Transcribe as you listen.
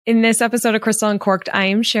In this episode of Crystal Uncorked, I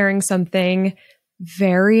am sharing something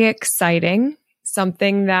very exciting,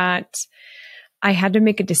 something that I had to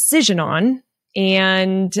make a decision on.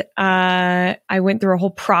 And I went through a whole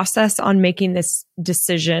process on making this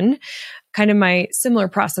decision, kind of my similar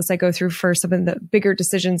process I go through for some of the bigger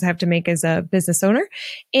decisions I have to make as a business owner.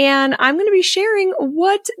 And I'm going to be sharing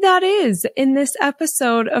what that is in this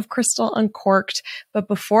episode of Crystal Uncorked. But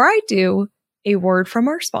before I do, a word from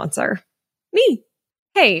our sponsor, me.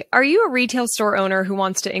 Hey, are you a retail store owner who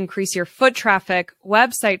wants to increase your foot traffic,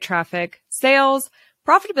 website traffic, sales,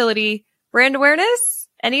 profitability, brand awareness?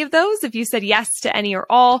 Any of those? If you said yes to any or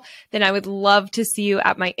all, then I would love to see you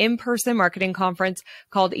at my in-person marketing conference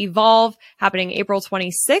called Evolve, happening April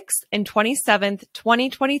 26th and 27th,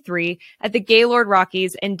 2023 at the Gaylord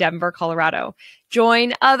Rockies in Denver, Colorado.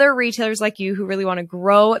 Join other retailers like you who really want to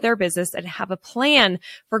grow their business and have a plan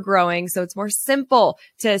for growing so it's more simple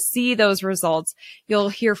to see those results. You'll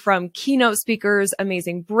hear from keynote speakers,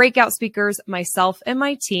 amazing breakout speakers, myself and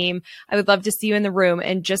my team. I would love to see you in the room.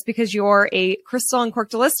 And just because you're a Crystal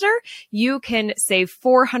Uncorked listener, you can save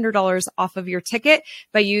 $400 off of your ticket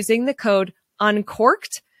by using the code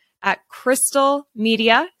UNCORKED at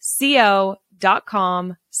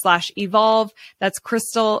crystalmediaco.com/evolve. That's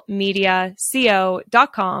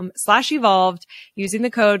crystalmediaco.com/evolved using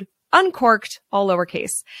the code UNCORKED, all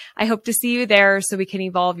lowercase. I hope to see you there so we can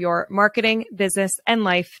evolve your marketing, business, and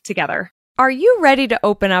life together. Are you ready to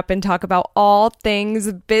open up and talk about all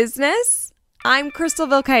things business? I'm Crystal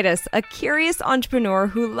Vilkaitis, a curious entrepreneur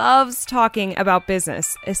who loves talking about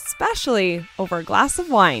business, especially over a glass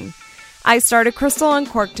of wine. I started Crystal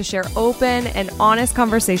Uncorked to share open and honest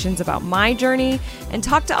conversations about my journey and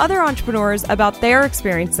talk to other entrepreneurs about their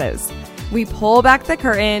experiences. We pull back the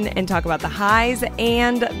curtain and talk about the highs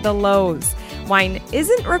and the lows. Wine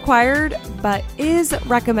isn't required, but is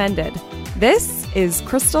recommended. This is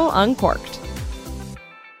Crystal Uncorked.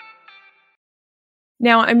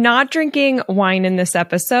 Now, I'm not drinking wine in this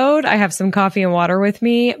episode. I have some coffee and water with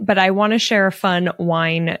me, but I want to share a fun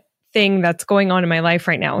wine thing that's going on in my life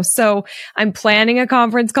right now. So I'm planning a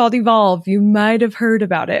conference called Evolve. You might have heard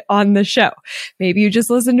about it on the show. Maybe you just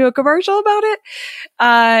listened to a commercial about it.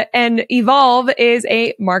 And Evolve is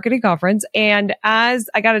a marketing conference. And as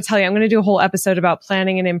I got to tell you, I'm going to do a whole episode about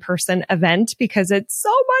planning an in-person event because it's so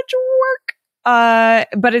much work.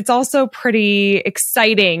 But it's also pretty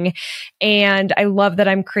exciting. And I love that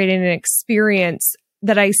I'm creating an experience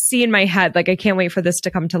that I see in my head. Like, I can't wait for this to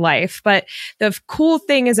come to life. But the cool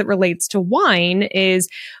thing as it relates to wine is,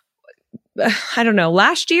 I don't know,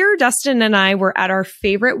 last year, Dustin and I were at our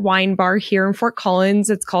favorite wine bar here in Fort Collins.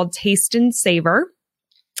 It's called Taste and Savor.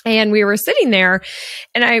 And we were sitting there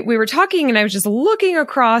and we were talking and I was just looking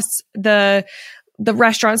across the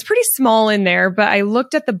restaurant. It's pretty small in there, but I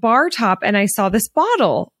looked at the bar top and I saw this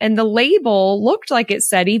bottle and the label looked like it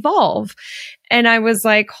said Evolve. And I was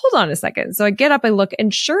like, hold on a second. So I get up, I look,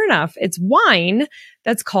 and sure enough, it's wine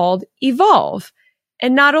that's called Evolve.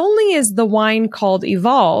 And not only is the wine called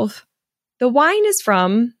Evolve, the wine is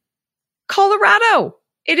from Colorado.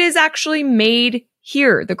 It is actually made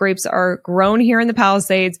here. The grapes are grown here in the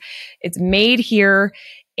Palisades. It's made here.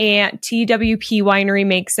 And TWP Winery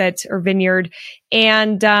makes it, or vineyard.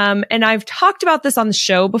 And I've talked about this on the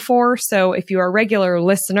show before. So if you're a regular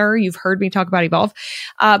listener, you've heard me talk about Evolve.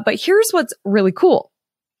 But here's what's really cool.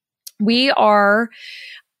 We are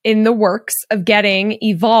in the works of getting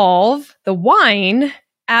Evolve, the wine,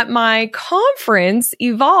 at my conference,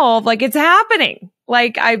 Evolve. Like, it's happening.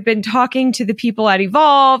 Like, I've been talking to the people at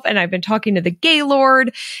Evolve and I've been talking to the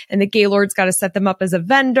Gaylord, and the Gaylord's got to set them up as a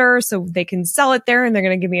vendor so they can sell it there. And they're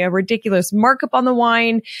going to give me a ridiculous markup on the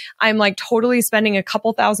wine. I'm like totally spending a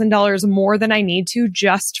couple $1,000s more than I need to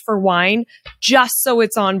just for wine, just so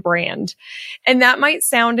it's on brand. And that might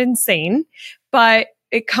sound insane, but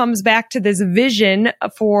it comes back to this vision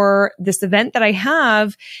for this event that I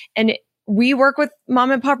have. And we work with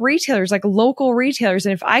mom and pop retailers, like local retailers.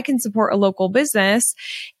 And if I can support a local business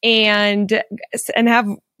and have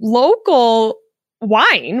local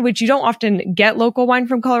wine, which you don't often get local wine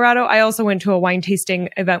from Colorado. I also went to a wine tasting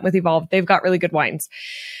event with Evolve. They've got really good wines.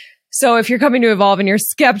 So if you're coming to Evolve and you're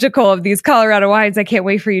skeptical of these Colorado wines, I can't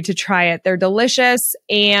wait for you to try it. They're delicious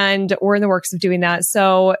and we're in the works of doing that.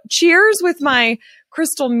 So cheers with my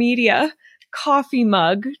Crystal Media coffee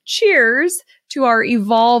mug. Cheers to our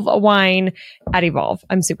Evolve wine at Evolve.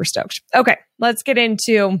 I'm super stoked. Okay, let's get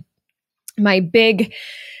into my big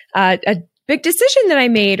decision that I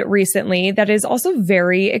made recently that is also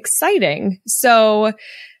very exciting. So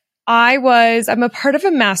I'm a part of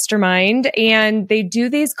a mastermind and they do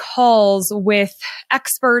these calls with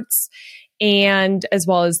experts and as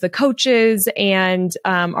well as the coaches and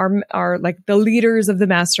our like the leaders of the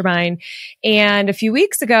mastermind. And a few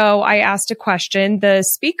weeks ago, I asked a question. The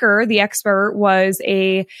speaker, the expert, was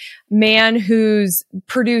a man who's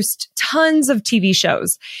produced tons of TV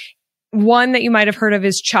shows. One that you might have heard of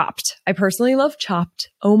is Chopped. I personally love Chopped.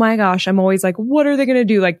 Oh my gosh. I'm always like, what are they going to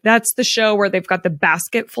do? Like, that's the show where they've got the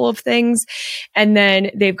basket full of things and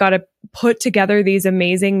then they've got to put together these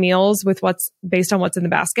amazing meals with what's based on what's in the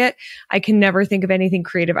basket. I can never think of anything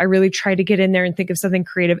creative. I really try to get in there and think of something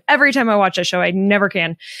creative every time I watch a show. I never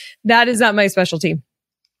can. That is not my specialty.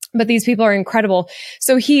 But these people are incredible.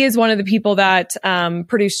 So he is one of the people that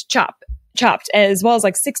produced Chopped, as well as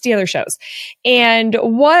like 60 other shows. And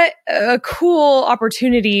what a cool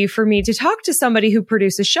opportunity for me to talk to somebody who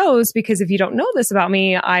produces shows, because if you don't know this about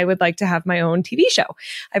me, I would like to have my own TV show.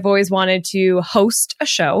 I've always wanted to host a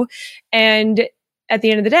show. And at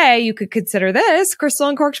the end of the day, you could consider this Crystal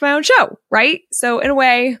Uncorked my own show, right? So in a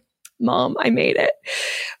way, Mom, I made it.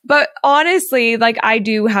 But honestly, like I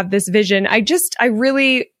do have this vision. I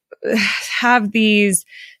really have these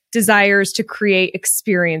desires to create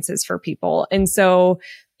experiences for people. And so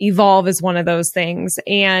Evolve is one of those things.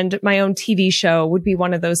 And my own TV show would be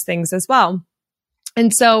one of those things as well.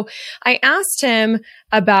 And so I asked him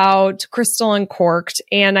about Crystal Uncorked,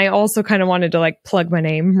 and I also kind of wanted to like plug my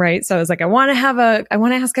name, right? So I was like, I want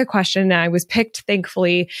to ask a question. And I was picked,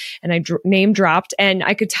 thankfully, and I name dropped, and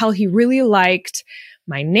I could tell he really liked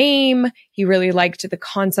my name. He really liked the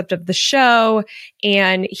concept of the show,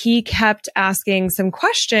 and he kept asking some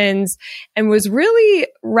questions and was really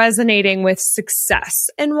resonating with success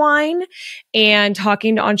in wine and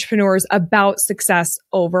talking to entrepreneurs about success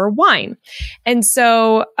over wine. And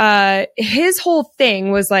so his whole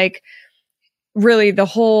thing was like really the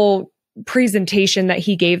whole presentation that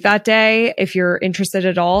he gave that day. If you're interested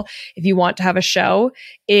at all, if you want to have a show,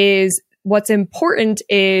 is what's important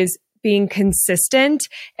is being consistent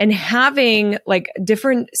and having like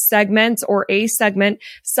different segments or a segment,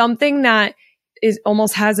 something that is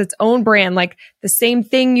almost has its own brand, like the same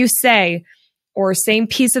thing you say or same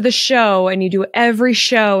piece of the show, and you do every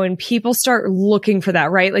show and people start looking for that,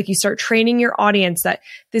 right? Like you start training your audience that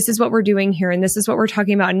this is what we're doing here and this is what we're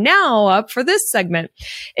talking about now up for this segment.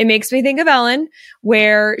 It makes me think of Ellen,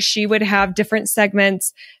 where she would have different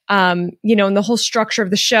segments, in the whole structure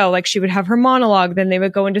of the show. Like she would have her monologue, then they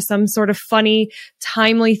would go into some sort of funny,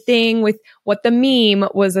 timely thing with what the meme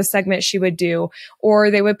was, a segment she would do,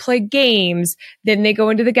 or they would play games. Then they go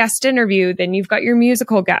into the guest interview. Then you've got your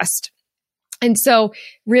musical guest. And so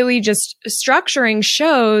really just structuring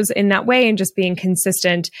shows in that way and just being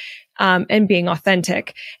consistent, and being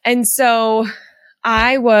authentic. And so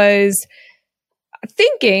I was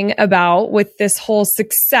thinking about with this whole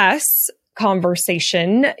success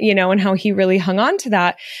conversation, and how he really hung on to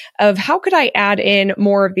that, of how could I add in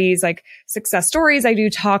more of these like success stories. I do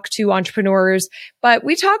talk to entrepreneurs, but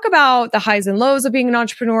we talk about the highs and lows of being an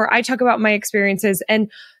entrepreneur. I talk about my experiences.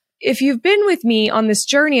 And if you've been with me on this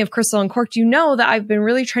journey of Crystal Uncorked, you know that I've been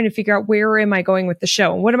really trying to figure out where am I going with the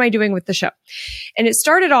show and what am I doing with the show? And it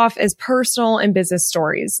started off as personal and business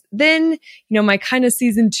stories. Then, my kind of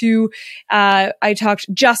season 2, I talked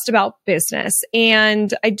just about business,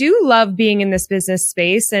 and I do love being in this business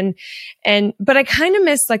space but I kind of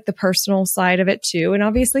miss like the personal side of it too. And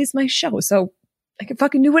obviously it's my show, so I can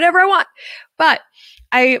fucking do whatever I want. But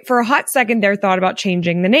I, for a hot second there, thought about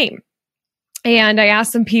changing the name. And I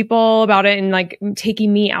asked some people about it and like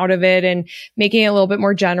taking me out of it and making it a little bit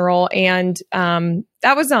more general. And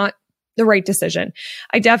that was not the right decision.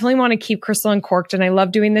 I definitely want to keep Crystal Uncorked, and I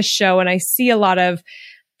love doing this show. And I see a lot of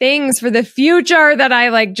things for the future that I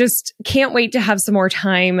like just can't wait to have some more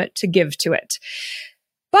time to give to it.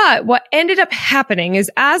 But what ended up happening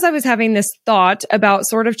is, as I was having this thought about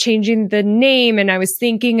sort of changing the name, and I was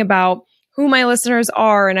thinking about who my listeners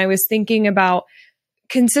are, and I was thinking about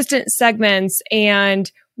consistent segments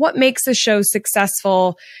and what makes a show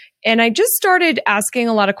successful. And I just started asking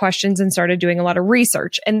a lot of questions and started doing a lot of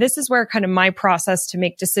research. And this is where kind of my process to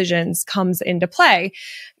make decisions comes into play.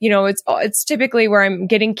 It's typically where I'm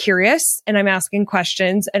getting curious and I'm asking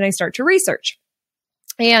questions and I start to research.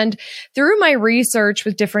 And through my research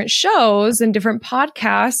with different shows and different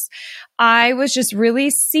podcasts, I was just really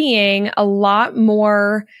seeing a lot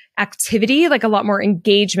more activity, like a lot more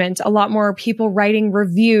engagement, a lot more people writing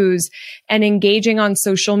reviews and engaging on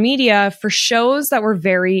social media for shows that were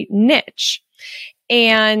very niche.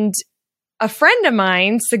 And a friend of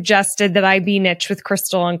mine suggested that I be niche with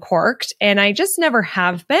Crystal Uncorked, and I just never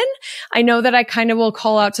have been. I know that I kind of will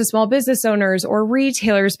call out to small business owners or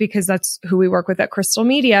retailers because that's who we work with at Crystal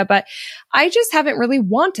Media, but I just haven't really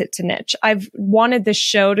wanted to niche. I've wanted this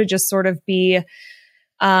show to just sort of be,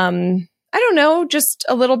 I don't know, just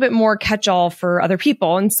a little bit more catch-all for other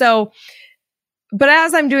people. And so, but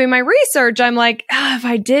as I'm doing my research, I'm like, if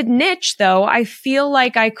I did niche though, I feel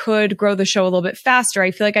like I could grow the show a little bit faster.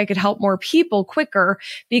 I feel like I could help more people quicker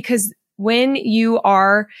because when you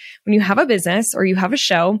have a business or you have a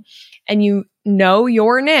show and you know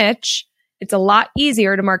your niche, it's a lot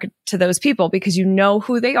easier to market to those people because you know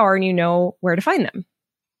who they are and you know where to find them.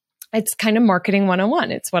 It's kind of marketing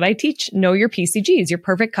 101. It's what I teach. Know your PCGs, your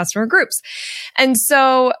perfect customer groups. And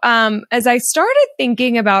so, as I started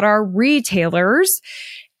thinking about our retailers,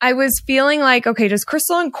 I was feeling like, okay, does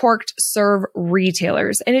Crystal Uncorked serve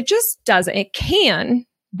retailers? And it just doesn't. It can,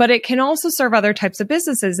 but it can also serve other types of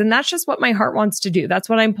businesses. And that's just what my heart wants to do. That's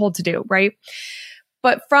what I'm pulled to do, right?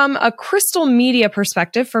 But from a Crystal Media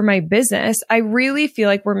perspective for my business, I really feel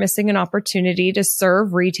like we're missing an opportunity to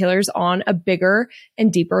serve retailers on a bigger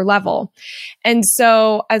and deeper level. And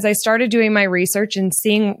so as I started doing my research and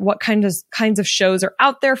seeing what kinds of shows are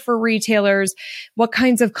out there for retailers, what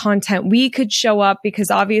kinds of content we could show up, because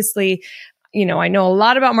obviously, I know a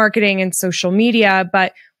lot about marketing and social media,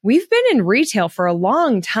 but we've been in retail for a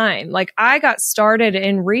long time. Like I got started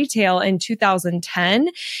in retail in 2010.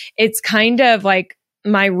 It's kind of like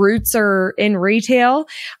my roots are in retail.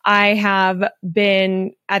 I have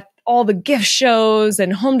been at all the gift shows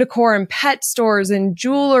and home decor and pet stores and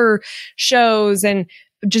jeweler shows and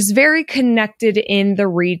just very connected in the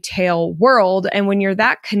retail world. And when you're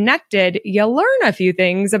that connected, you learn a few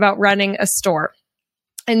things about running a store.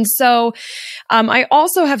 And so I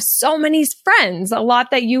also have so many friends, a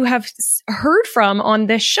lot that you have heard from on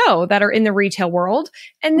this show that are in the retail world.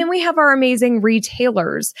 And then we have our amazing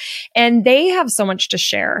retailers and they have so much to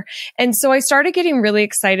share. And so I started getting really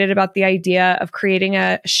excited about the idea of creating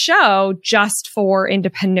a show just for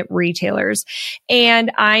independent retailers.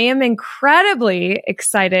 And I am incredibly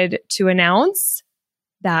excited to announce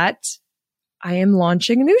that I am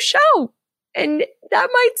launching a new show. And that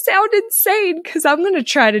might sound insane because I'm going to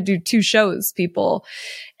try to do 2 shows, people.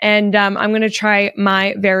 And I'm going to try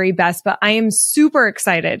my very best. But I am super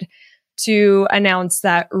excited to announce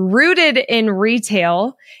that Rooted in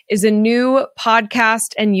Retail is a new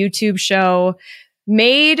podcast and YouTube show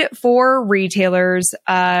made for retailers,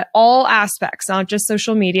 all aspects, not just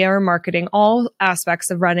social media or marketing, all aspects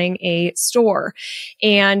of running a store.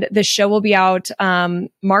 And the show will be out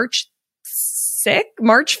March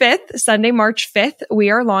 5th, Sunday, March 5th, we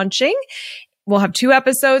are launching. We'll have 2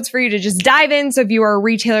 episodes for you to just dive in. So if you are a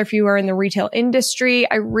retailer, if you are in the retail industry,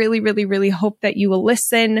 I really, really, really hope that you will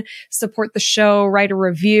listen, support the show, write a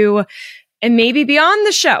review, and maybe beyond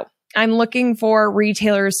the show. I'm looking for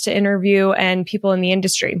retailers to interview and people in the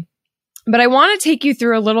industry. But I want to take you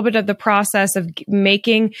through a little bit of the process of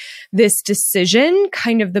making this decision,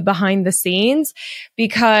 kind of the behind the scenes,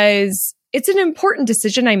 because it's an important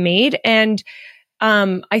decision I made. And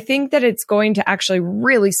I think that it's going to actually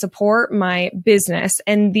really support my business.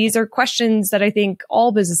 And these are questions that I think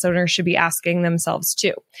all business owners should be asking themselves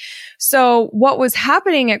too. So what was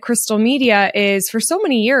happening at Crystal Media is for so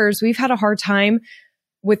many years, we've had a hard time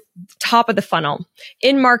with top of the funnel.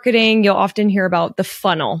 In marketing, you'll often hear about the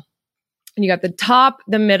funnel. And you got the top,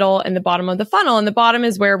 the middle, and the bottom of the funnel. And the bottom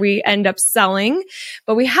is where we end up selling,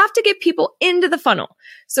 but we have to get people into the funnel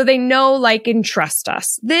so they know, like, and trust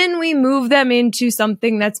us. Then we move them into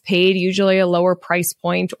something that's paid, usually a lower price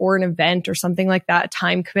point or an event or something like that, a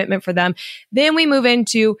time commitment for them. Then we move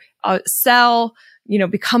into sell,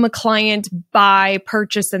 become a client, buy,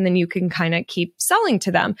 purchase, and then you can kind of keep selling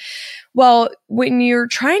to them. Well, when you're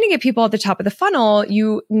trying to get people at the top of the funnel,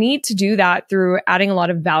 you need to do that through adding a lot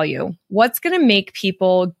of value. What's going to make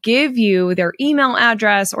people give you their email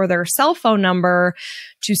address or their cell phone number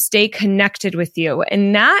to stay connected with you?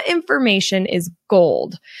 And that information is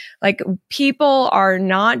gold. Like, people are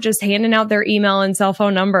not just handing out their email and cell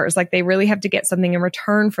phone numbers. Like, they really have to get something in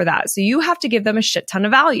return for that. So you have to give them a shit ton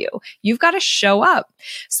of value. You've got to show up.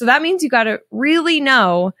 So that means you got to really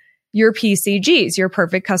know your PCGs, your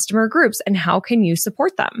perfect customer groups, and how can you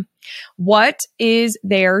support them? What is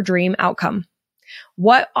their dream outcome?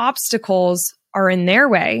 What obstacles are in their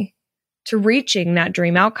way to reaching that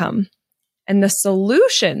dream outcome? And the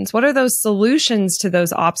solutions, what are those solutions to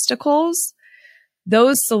those obstacles?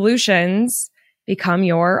 Those solutions become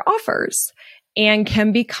your offers and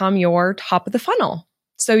can become your top of the funnel.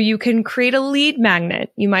 So you can create a lead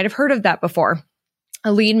magnet. You might have heard of that before.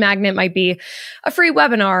 A lead magnet might be a free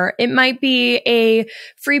webinar. It might be a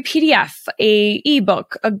free PDF, a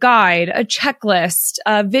ebook, a guide, a checklist,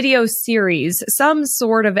 a video series. Some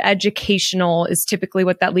sort of educational is typically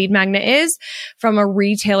what that lead magnet is. From a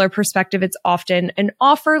retailer perspective, it's often an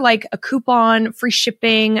offer like a coupon, free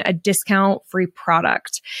shipping, a discount, free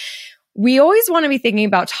product. We always want to be thinking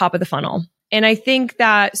about top of the funnel. And I think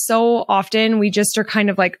that so often we just are kind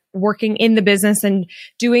of like working in the business and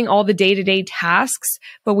doing all the day-to-day tasks,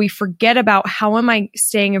 but we forget about how am I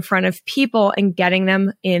staying in front of people and getting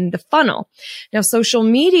them in the funnel. Now, social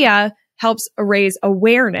media helps raise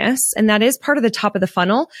awareness, and that is part of the top of the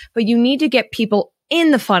funnel, but you need to get people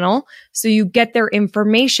in the funnel so you get their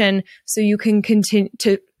information so you can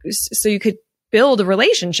so you could build a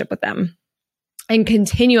relationship with them and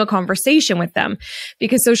continue a conversation with them,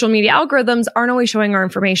 because social media algorithms aren't always showing our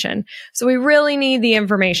information. So we really need the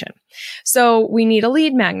information. So we need a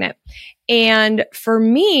lead magnet. And for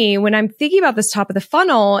me, when I'm thinking about this top of the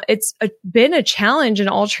funnel, it's been a challenge in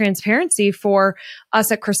all transparency for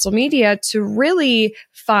us at Crystal Media to really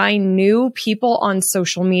find new people on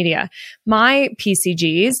social media. My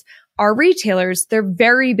PCGs are retailers. They're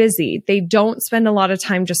very busy. They don't spend a lot of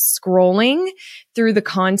time just scrolling through the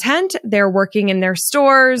content. They're working in their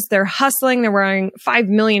stores. They're hustling. They're wearing 5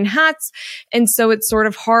 million hats. And so it's sort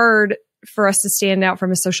of hard for us to stand out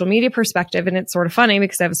from a social media perspective. And it's sort of funny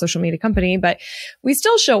because I have a social media company, but we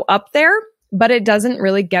still show up there, but it doesn't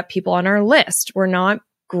really get people on our list. We're not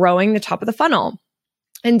growing the top of the funnel.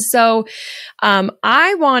 And so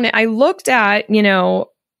I looked at,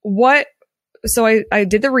 so I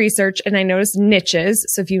did the research and I noticed niches.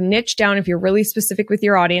 So if you niche down, if you're really specific with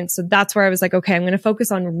your audience, so that's where I was like, okay, I'm going to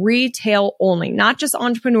focus on retail only, not just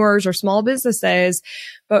entrepreneurs or small businesses,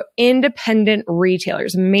 but independent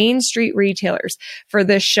retailers, main street retailers for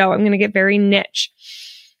this show. I'm going to get very niche.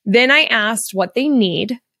 Then I asked what they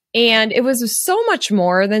need, and it was so much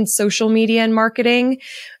more than social media and marketing.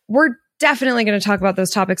 We're definitely going to talk about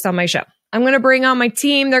those topics on my show. I'm going to bring on my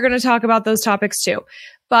team. They're going to talk about those topics too.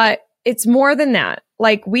 But it's more than that.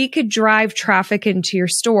 Like, we could drive traffic into your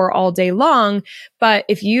store all day long, but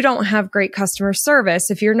if you don't have great customer service,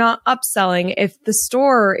 if you're not upselling, if the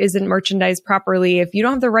store isn't merchandised properly, if you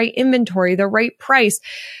don't have the right inventory, the right price,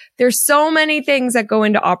 there's so many things that go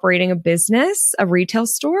into operating a business, a retail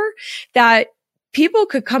store, that people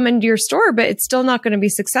could come into your store, but it's still not going to be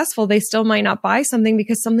successful. They still might not buy something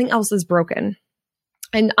because something else is broken.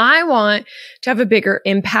 And I want to have a bigger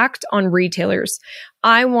impact on retailers.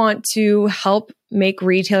 I want to help make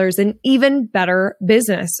retailers an even better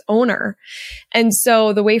business owner. And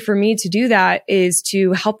so the way for me to do that is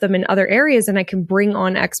to help them in other areas, and I can bring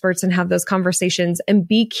on experts and have those conversations and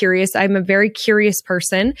be curious. I'm a very curious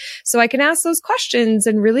person, so I can ask those questions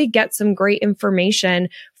and really get some great information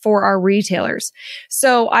for our retailers.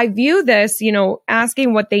 So I view this,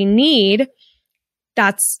 asking what they need.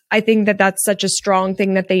 I think that's such a strong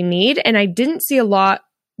thing that they need. And I didn't see a lot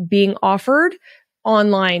being offered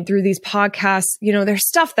online through these podcasts. There's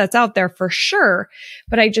stuff that's out there for sure,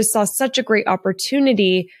 but I just saw such a great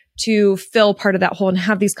opportunity to fill part of that hole and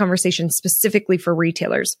have these conversations specifically for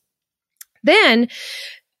retailers. Then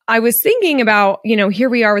I was thinking about, here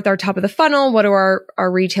we are with our top of the funnel. What do our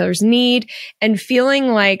retailers need? And feeling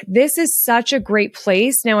like this is such a great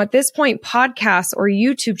place. Now, at this point, podcasts or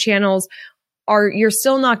YouTube channels you're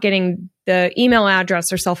still not getting the email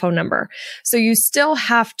address or cell phone number. So you still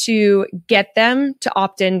have to get them to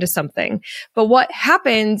opt into something. But what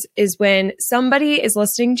happens is when somebody is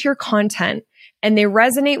listening to your content and they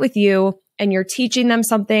resonate with you and you're teaching them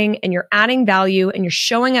something and you're adding value and you're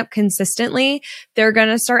showing up consistently, they're going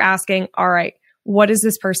to start asking, all right, what does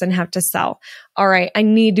this person have to sell? All right, I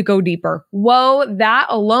need to go deeper. Whoa, that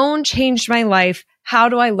alone changed my life. How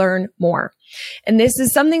do I learn more? And this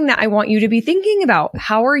is something that I want you to be thinking about.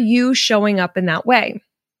 How are you showing up in that way?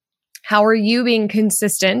 How are you being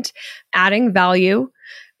consistent, adding value,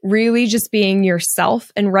 really just being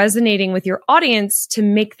yourself and resonating with your audience to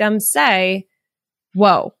make them say,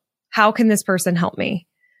 whoa, how can this person help me?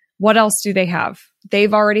 What else do they have?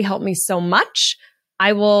 They've already helped me so much.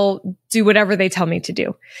 I will do whatever they tell me to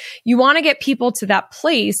do. You want to get people to that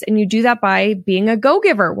place, and you do that by being a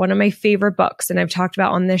go-giver, one of my favorite books, and I've talked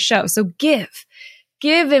about on this show. So give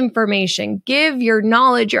information, give your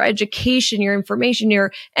knowledge, your education, your information,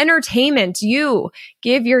 your entertainment. You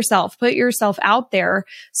give yourself, put yourself out there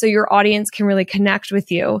so your audience can really connect with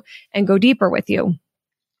you and go deeper with you.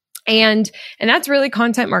 And that's really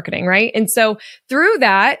content marketing, right? And so through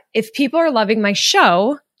that, if people are loving my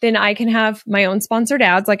show, then I can have my own sponsored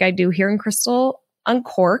ads like I do here in Crystal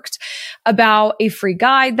Uncorked about a free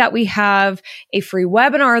guide that we have, a free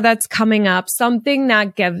webinar that's coming up, something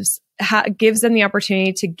that gives them the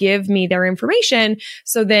opportunity to give me their information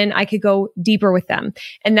so then I could go deeper with them.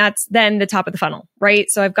 And that's then the top of the funnel, right?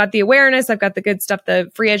 So I've got the awareness, I've got the good stuff,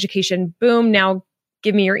 the free education, boom, now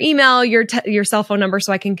give me your email, your cell phone number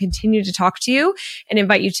so I can continue to talk to you and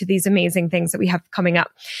invite you to these amazing things that we have coming up.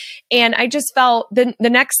 And I just felt the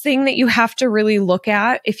next thing that you have to really look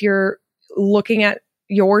at if you're looking at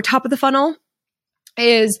your top of the funnel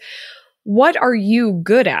is, what are you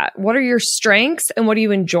good at? What are your strengths and what do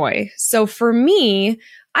you enjoy? So for me,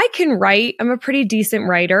 I can write. I'm a pretty decent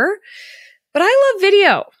writer, but I love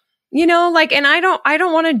video. And I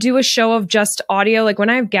don't want to do a show of just audio. Like when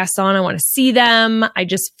I have guests on, I want to see them. I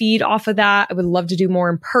just feed off of that. I would love to do more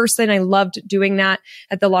in person. I loved doing that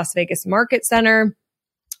at the Las Vegas Market Center.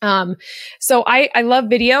 So I love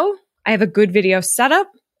video. I have a good video setup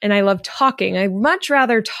and I love talking. I'd much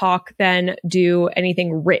rather talk than do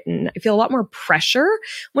anything written. I feel a lot more pressure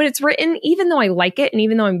when it's written, even though I like it and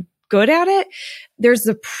even though I'm good at it, there's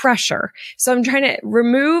the pressure. So I'm trying to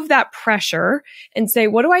remove that pressure and say,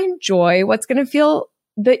 what do I enjoy? What's going to feel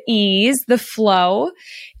the ease, the flow?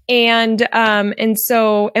 And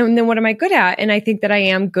then what am I good at? And I think that I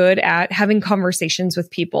am good at having conversations with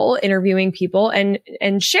people, interviewing people and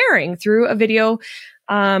sharing through a video,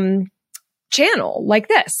 channel like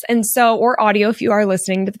this. And so, or audio if you are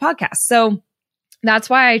listening to the podcast. So that's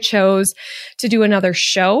why I chose to do another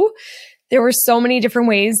show. There were so many different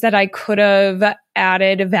ways that I could have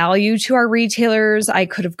added value to our retailers. I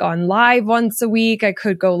could have gone live once a week. I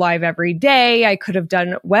could go live every day. I could have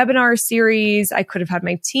done webinar series. I could have had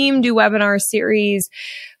my team do webinar series.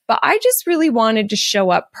 But I just really wanted to show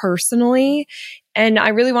up personally and I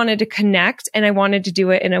really wanted to connect and I wanted to do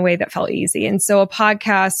it in a way that felt easy. And so a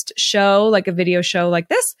podcast show, like a video show like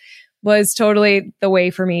this, was totally the way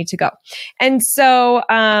for me to go. And so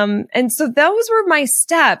those were my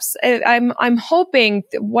steps. I'm hoping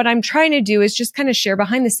what I'm trying to do is just kind of share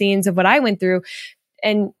behind the scenes of what I went through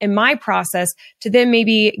and in my process to then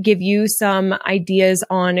maybe give you some ideas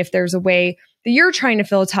on if there's a way that you're trying to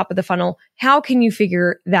fill a top of the funnel, how can you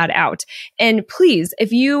figure that out? And please,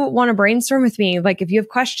 if you want to brainstorm with me, like if you have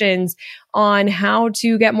questions on how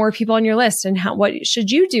to get more people on your list and what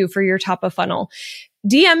should you do for your top of funnel,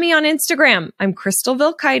 DM me on Instagram. I'm Crystal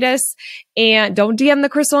Vilkaitis, and don't DM the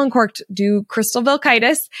Crystal Uncorked. Do Crystal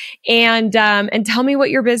Vilkaitis and tell me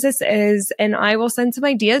what your business is, and I will send some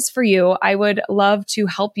ideas for you. I would love to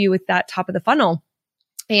help you with that top of the funnel.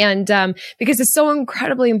 And because it's so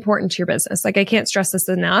incredibly important to your business. Like I can't stress this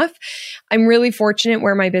enough. I'm really fortunate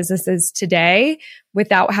where my business is today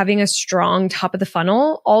without having a strong top of the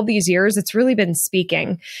funnel. All these years, it's really been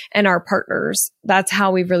speaking and our partners. That's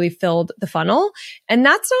how we've really filled the funnel. And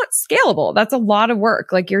that's not scalable. That's a lot of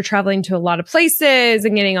work. Like you're traveling to a lot of places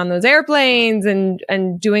and getting on those airplanes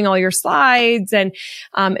and doing all your slides. And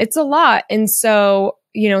it's a lot. And so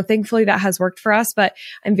thankfully that has worked for us, but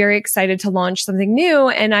I'm very excited to launch something new.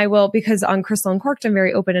 And I will, because on Crystal Uncorked, I'm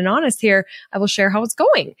very open and honest here. I will share how it's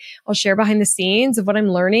going. I'll share behind the scenes of what I'm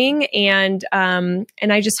learning. And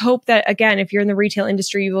I just hope that, again, if you're in the retail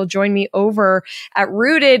industry, you will join me over at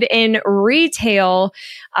Rooted in Retail,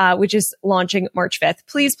 which is launching March 5th.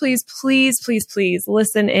 Please, please, please, please, please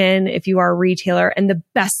listen in if you are a retailer. And the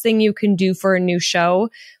best thing you can do for a new show,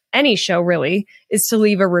 any show really, is to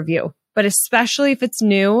leave a review. But especially if it's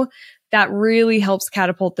new, that really helps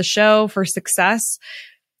catapult the show for success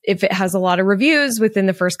if it has a lot of reviews within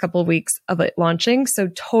the first couple of weeks of it launching. So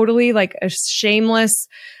totally like a shameless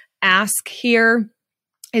ask here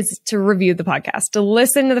is to review the podcast, to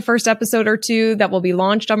listen to the first episode or two that will be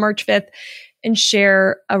launched on March 5th and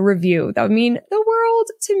share a review. That would mean the world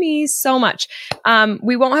to me so much.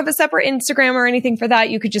 We won't have a separate Instagram or anything for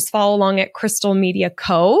that. You could just follow along at Crystal Media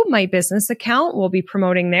Co., my business account. We'll be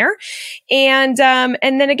promoting there. And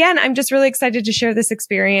then again, I'm just really excited to share this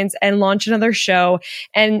experience and launch another show.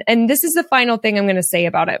 And this is the final thing I'm going to say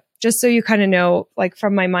about it, just so you kind of know, like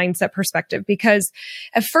from my mindset perspective, because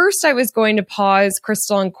at first I was going to pause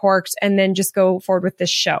Crystal Uncorked and then just go forward with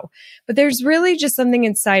this show. But there's really just something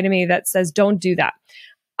inside of me that says, don't do that.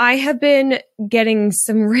 I have been getting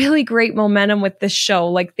some really great momentum with this show.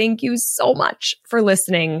 Like, thank you so much for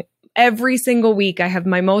listening. Every single week, I have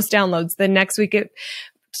my most downloads. The next week,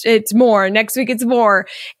 it's more. Next week, it's more.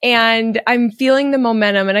 And I'm feeling the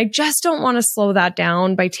momentum. And I just don't want to slow that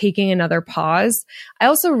down by taking another pause. I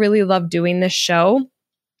also really love doing this show.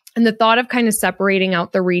 And the thought of kind of separating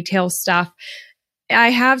out the retail stuff I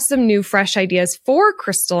have some new fresh ideas for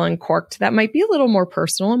Crystal Uncorked that might be a little more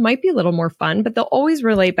personal, might be a little more fun, but they'll always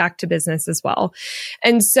relate back to business as well.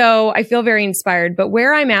 And so I feel very inspired. But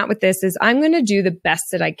where I'm at with this is I'm going to do the best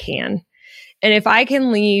that I can. And if I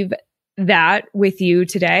can leave that with you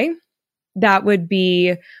today, that would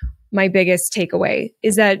be my biggest takeaway,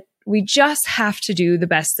 is that we just have to do the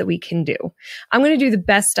best that we can do. I'm going to do the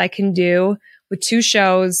best I can do with 2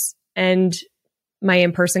 shows and my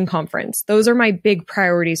in-person conference. Those are my big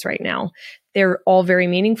priorities right now. They're all very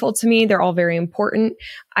meaningful to me. They're all very important.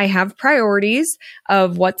 I have priorities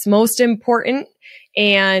of what's most important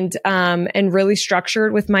and really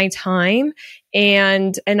structured with my time.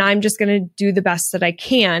 And I'm just going to do the best that I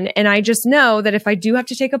can. And I just know that if I do have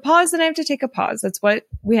to take a pause, then I have to take a pause. That's what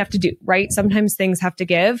we have to do, right? Sometimes things have to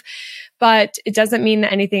give, but it doesn't mean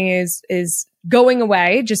that anything is going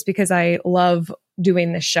away just because I love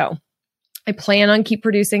doing this show. I plan on keep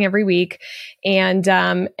producing every week, and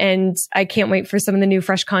I can't wait for some of the new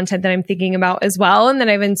fresh content that I'm thinking about as well, and that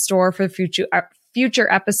I have in store for future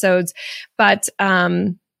episodes. But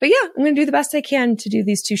yeah, I'm going to do the best I can to do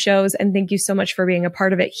these 2 shows. And thank you so much for being a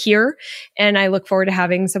part of it here. And I look forward to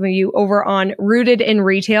having some of you over on Rooted in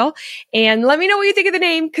Retail. And let me know what you think of the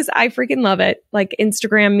name, because I freaking love it. Like,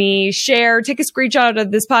 Instagram me, share, take a screenshot of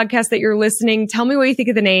this podcast that you're listening. Tell me what you think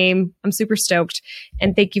of the name. I'm super stoked.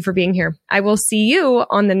 And thank you for being here. I will see you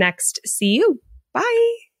on the next See You.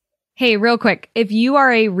 Bye. Hey, real quick, if you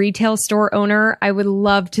are a retail store owner, I would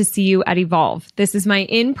love to see you at Evolve. This is my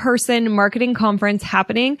in-person marketing conference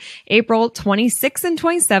happening April 26th and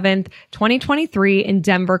 27th, 2023 in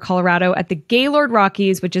Denver, Colorado at the Gaylord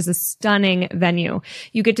Rockies, which is a stunning venue.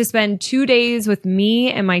 You get to spend 2 days with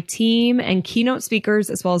me and my team and keynote speakers,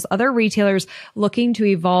 as well as other retailers looking to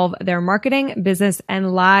evolve their marketing, business,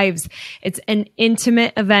 and lives. It's an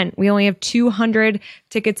intimate event. We only have 200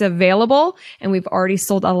 tickets available, and we've already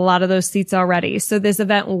sold a lot of those seats already. So this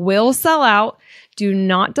event will sell out. Do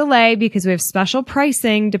not delay, because we have special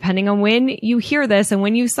pricing depending on when you hear this and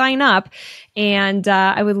when you sign up. And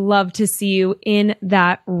I would love to see you in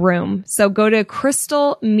that room. So go to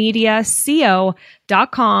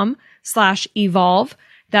crystalmediaco.com/evolve.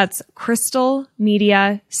 That's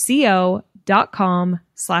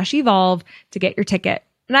crystalmediaco.com/evolve to get your ticket.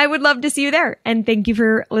 And I would love to see you there. And thank you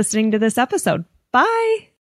for listening to this episode. Bye.